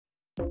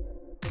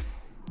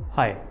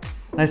Hi,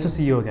 nice to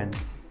see you again.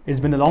 It's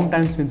been a long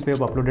time since we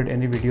have uploaded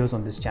any videos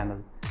on this channel.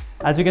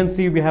 As you can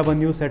see, we have a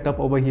new setup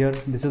over here.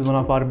 This is one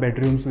of our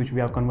bedrooms which we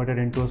have converted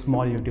into a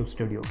small YouTube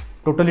studio.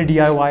 Totally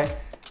DIY,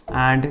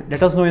 and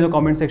let us know in the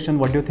comment section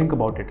what you think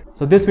about it.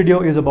 So this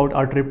video is about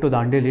our trip to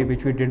Dandeli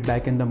which we did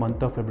back in the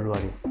month of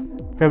February.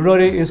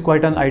 February is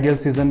quite an ideal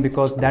season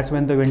because that's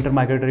when the winter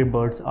migratory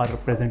birds are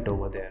present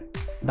over there.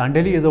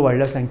 Dandeli is a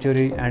wildlife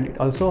sanctuary and it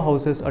also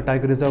houses a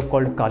tiger reserve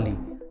called Kali.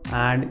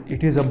 And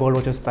it is a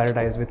birdwatcher's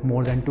paradise with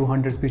more than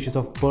 200 species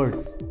of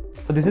birds.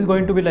 So this is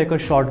going to be like a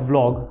short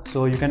vlog,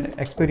 so you can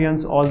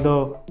experience all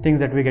the things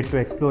that we get to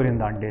explore in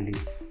Dandeli.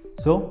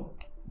 So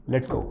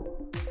let's go.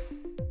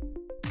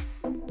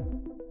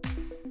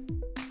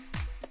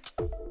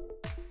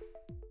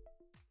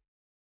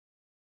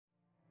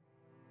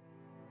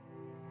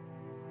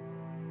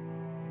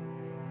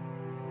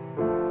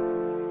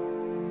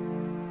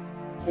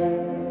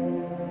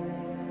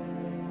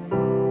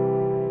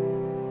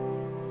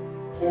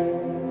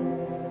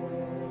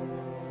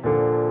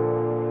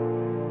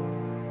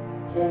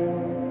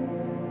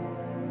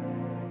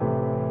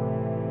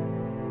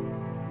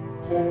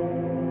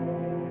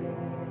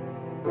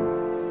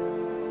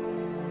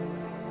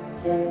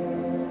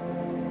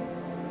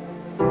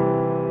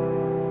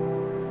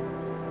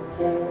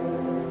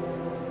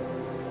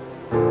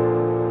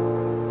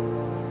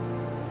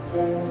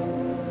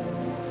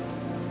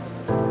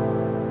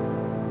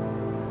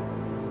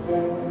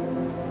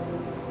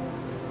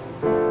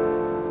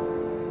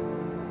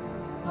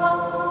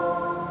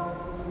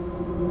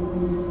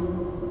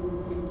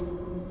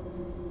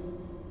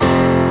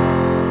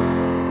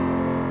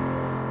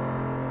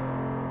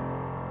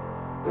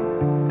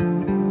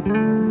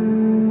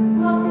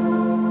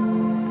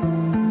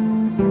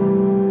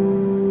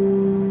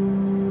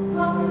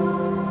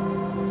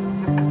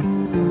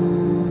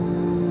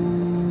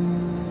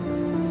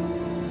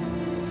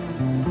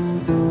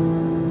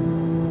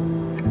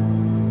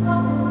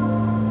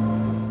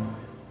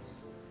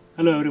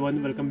 Hello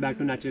everyone, welcome back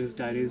to Naturalist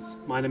Diaries.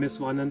 My name is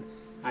Swanand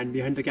and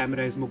behind the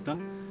camera is Mukta.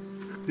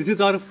 This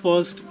is our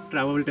first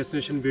travel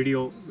destination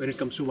video when it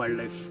comes to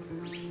wildlife.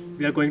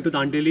 We are going to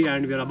Dandeli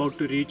and we are about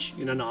to reach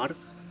in an hour.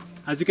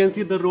 As you can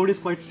see, the road is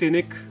quite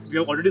scenic. We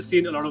have already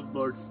seen a lot of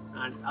birds,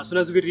 and as soon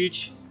as we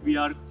reach, we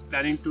are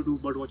planning to do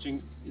bird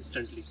watching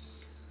instantly.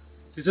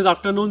 This is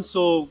afternoon,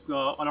 so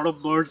a lot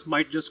of birds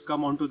might just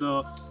come onto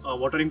the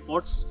watering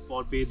pots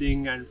for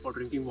bathing and for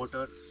drinking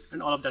water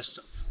and all of that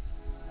stuff.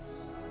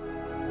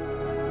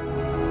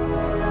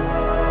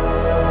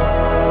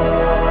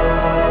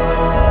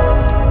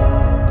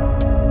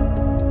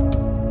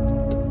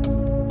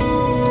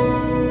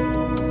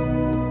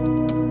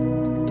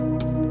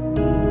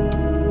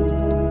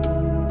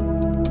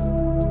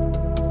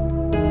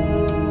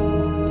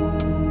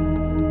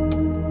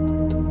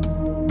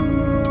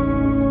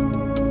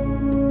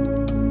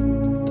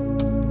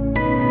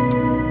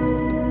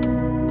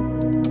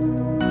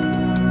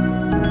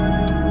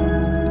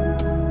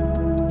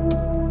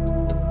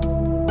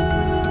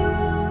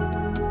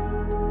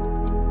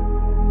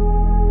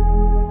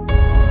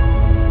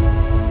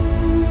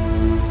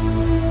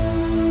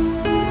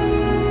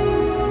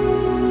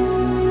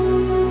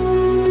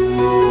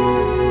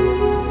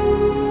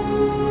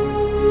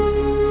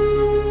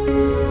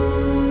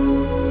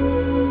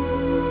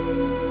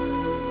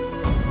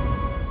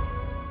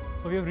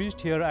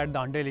 Here at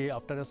Dandeli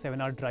after a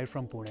 7-hour drive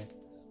from Pune.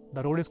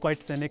 The road is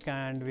quite scenic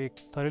and we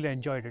thoroughly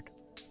enjoyed it.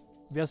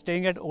 We are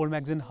staying at Old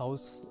Magzine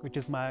house, which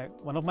is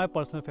one of my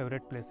personal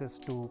favorite places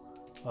to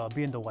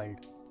be in the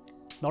wild.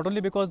 Not only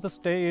because the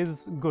stay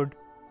is good,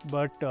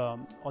 but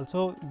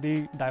also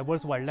the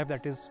diverse wildlife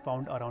that is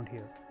found around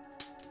here.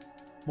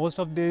 Most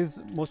of these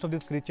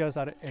creatures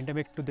are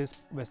endemic to this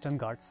Western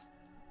Ghats.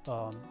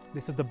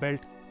 This is the belt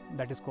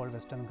that is called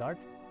Western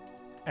Ghats.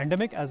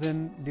 Endemic as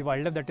in the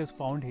wildlife that is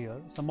found here.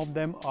 Some of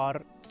them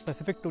are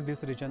specific to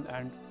this region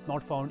and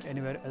not found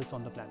anywhere else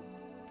on the planet.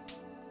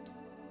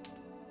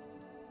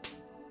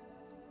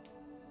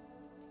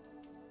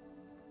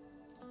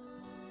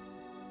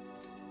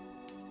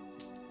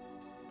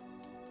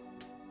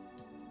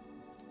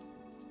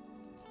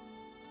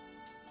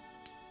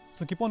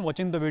 So keep on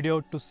watching the video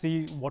to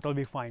see what all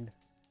we find.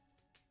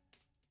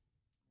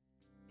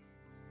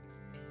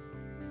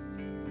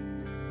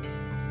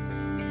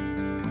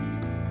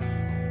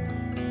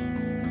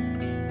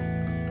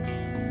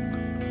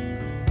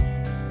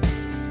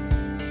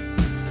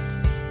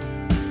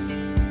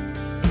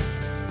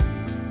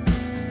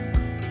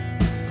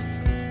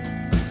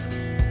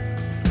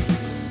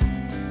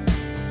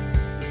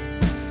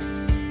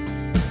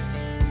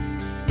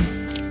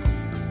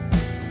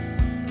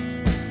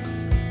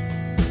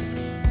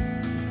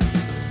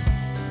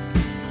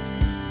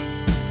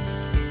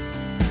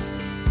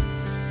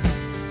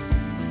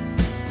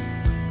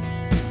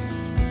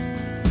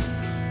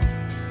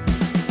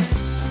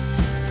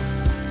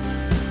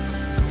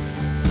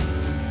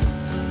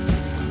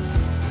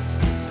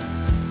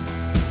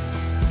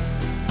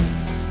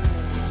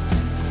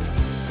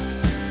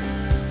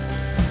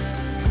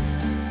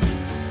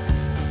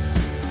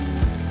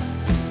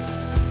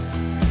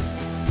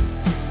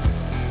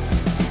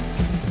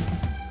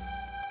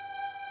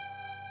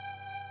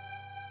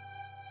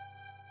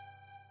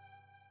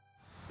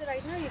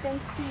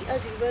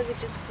 river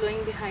which is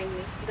flowing behind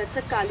me. That's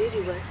a Kali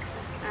river,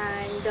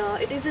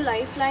 and it is a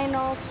lifeline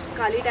of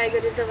Kali Tiger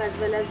Reserve as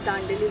well as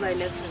Dandeli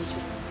Wildlife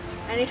Sanctuary,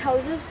 and it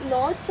houses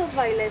lots of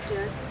wildlife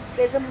here.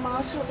 There's a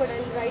marsh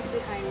crocodile right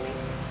behind me.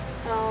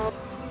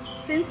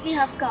 Since we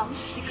have come,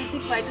 we could see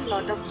quite a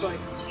lot of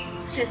birds.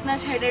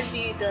 Chestnut-headed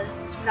bee-eater,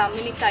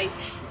 Brahmini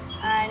kites,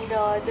 and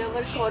there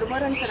were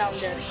cormorants around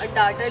there. A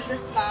darter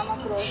just swam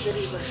across the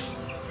river,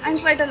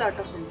 and quite a lot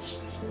of them.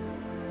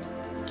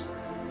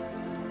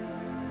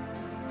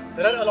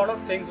 There are a lot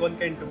of things one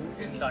can do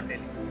in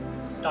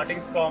Dandeli,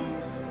 starting from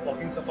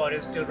walking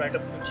safaris till right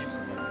up to jeep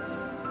safaris.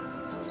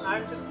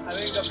 And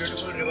having a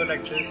beautiful river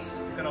like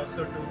this, you can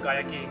also do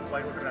kayaking,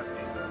 whitewater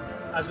rafting,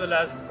 as well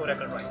as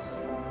coracle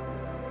rides.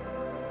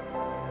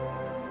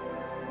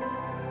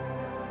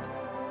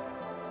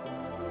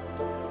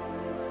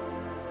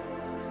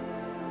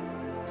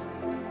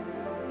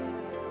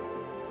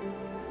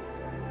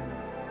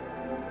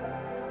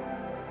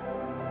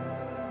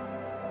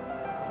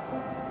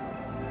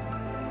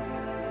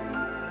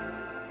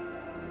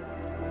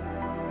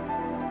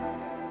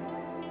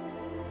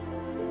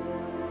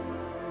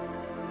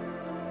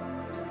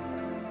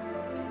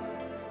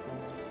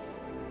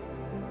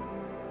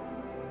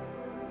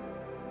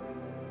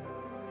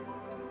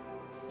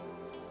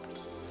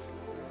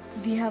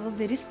 We have a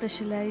very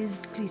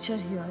specialized creature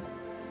here.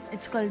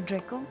 It's called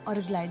Draco, or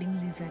a gliding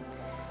lizard.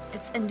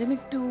 It's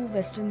endemic to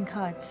Western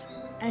Ghats,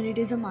 and it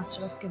is a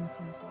master of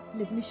camouflage.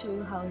 Let me show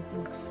you how it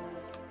looks.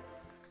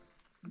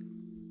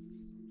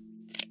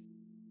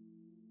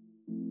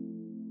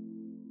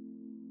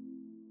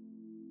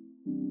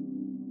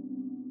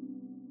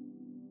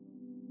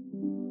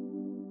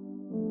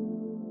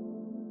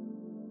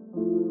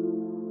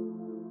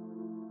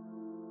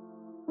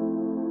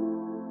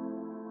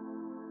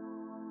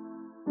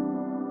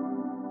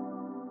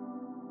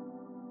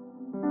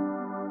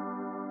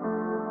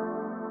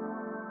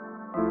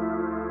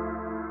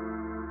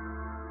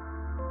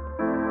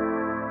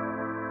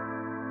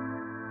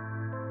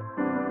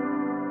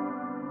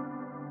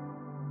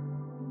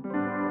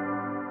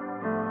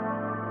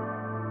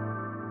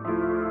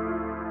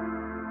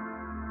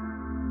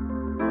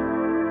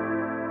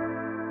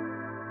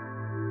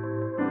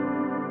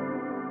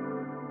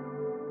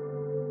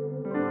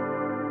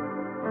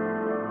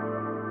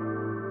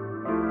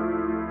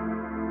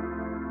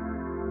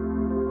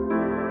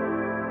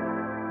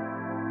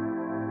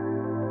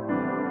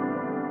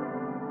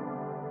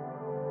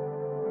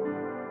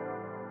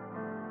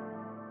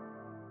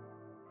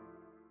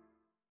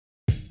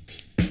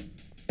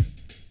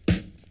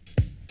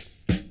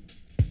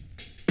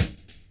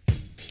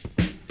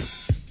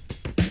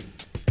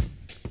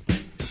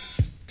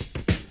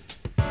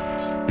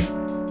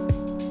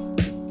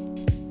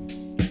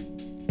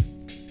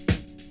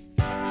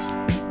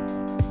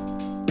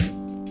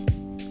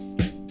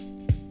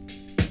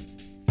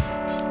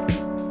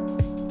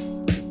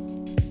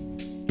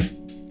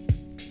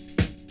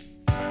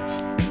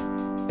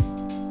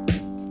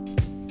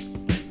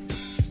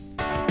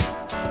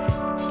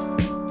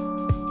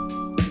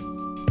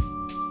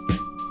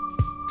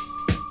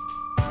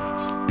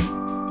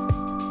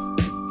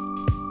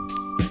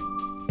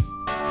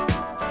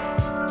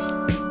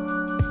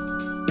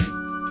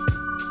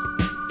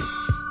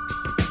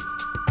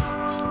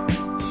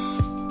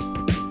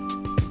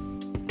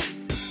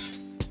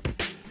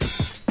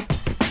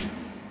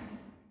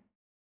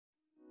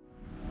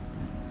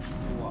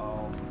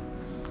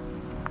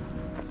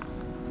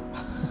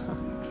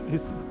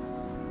 It's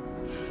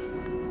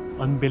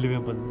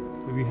unbelievable.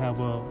 We have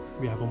a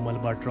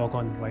Malabar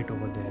Trogon right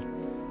over there.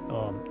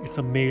 It's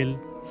a male,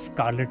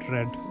 scarlet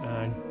red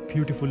and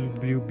beautiful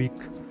blue beak.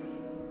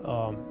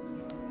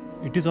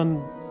 It is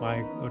on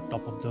my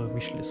top of the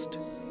wish list,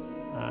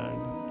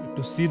 and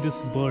to see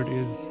this bird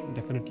is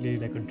definitely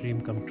like a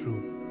dream come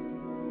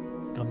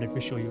true. Come, let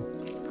me show you.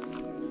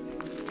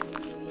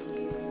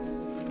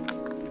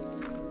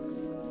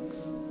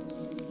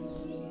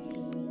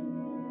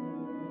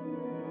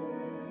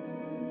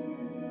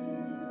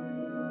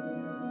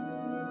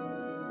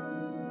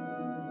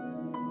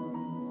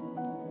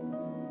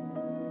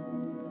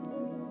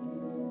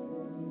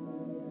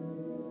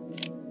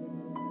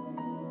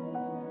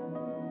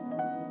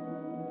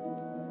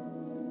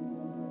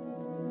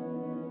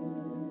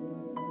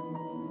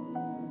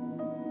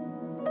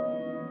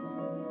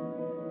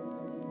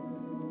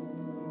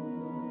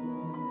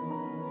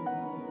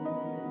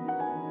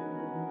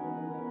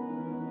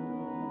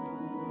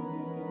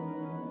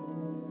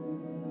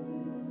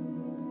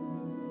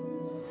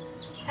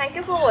 Thank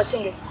you for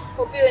watching it.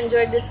 Hope you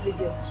enjoyed this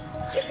video.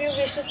 If you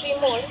wish to see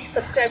more,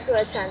 subscribe to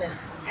our channel,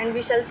 and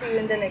we shall see you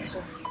in the next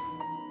one.